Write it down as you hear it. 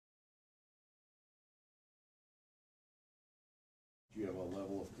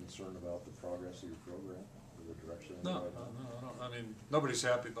level of concern about the progress of your program or the direction? No, I don't. I mean, nobody's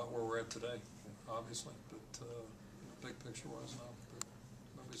happy about where we're at today, obviously, but big picture-wise, no. But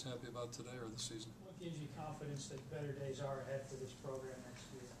nobody's happy about today or the season. What gives you confidence that better days are ahead for this program next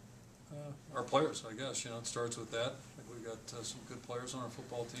year? Our players, I guess. It starts with that. I think we've got some good players on our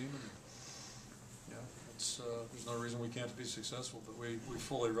football team, and there's no reason we can't be successful. But we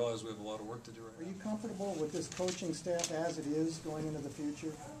fully realize we have a lot of work to do right now. Are you comfortable with this coaching staff as it is going into the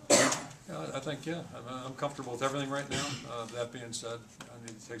future? Yeah, I think, I'm comfortable with everything right now. That being said, I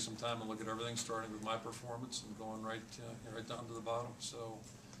need to take some time and look at everything, starting with my performance and going right down to the bottom. So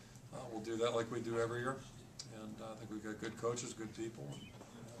we'll do that like we do every year. And I think we've got good coaches, good people. And,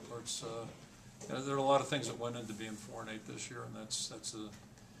 there are a lot of things that went into being 4-8 this year, and that's the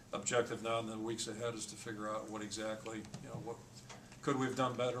objective now in the weeks ahead is to figure out what exactly, what could we have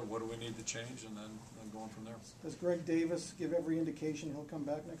done better, what do we need to change, and then going from there. Does Greg Davis give every indication he'll come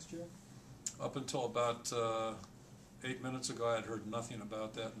back next year? Up until about 8 minutes ago, I had heard nothing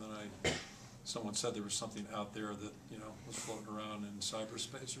about that, and then someone said there was something out there that was floating around in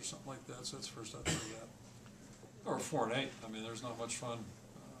cyberspace or something like that. So that's the first I've heard of that. Or 4-8. I mean, there's not much fun,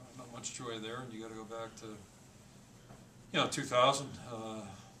 not much joy there, and you got to go back to 2000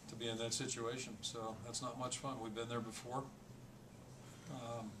 to be in that situation. So that's not much fun. We've been there before.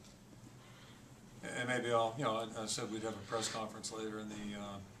 And maybe I said we'd have a press conference later in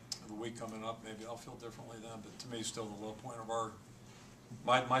the week coming up. Maybe I'll feel differently then. But to me, still the low point of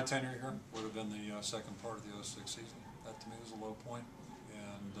my tenure here would have been the second part of the '06 season. That to me was a low point,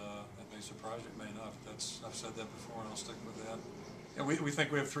 and that may surprise you, it may not. I've said that before, and I'll stick with that. And we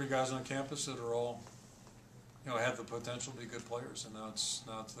think we have 3 guys on campus that are all have the potential to be good players, and now it's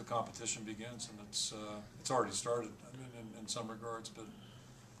the competition begins, and it's already started. I mean, in some regards, but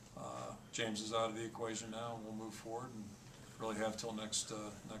James is out of the equation now, and we'll move forward and really have till next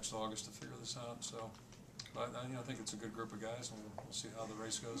August to figure this out. So, but I think it's a good group of guys, and we'll see how the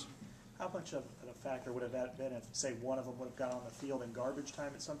race goes. How much of a factor would have that been if, say, one of them would have got on the field in garbage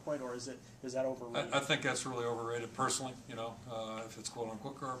time at some point, or is that overrated? I think that's really overrated, personally. If it's quote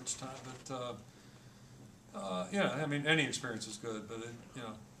unquote garbage time, but I mean, any experience is good, but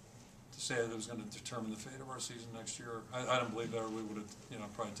to say that it was going to determine the fate of our season next year, I don't believe that we would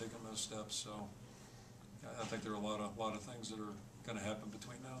have probably taken those steps. So I think there are a lot of things that are going to happen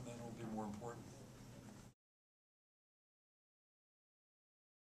between now and then that will be more important.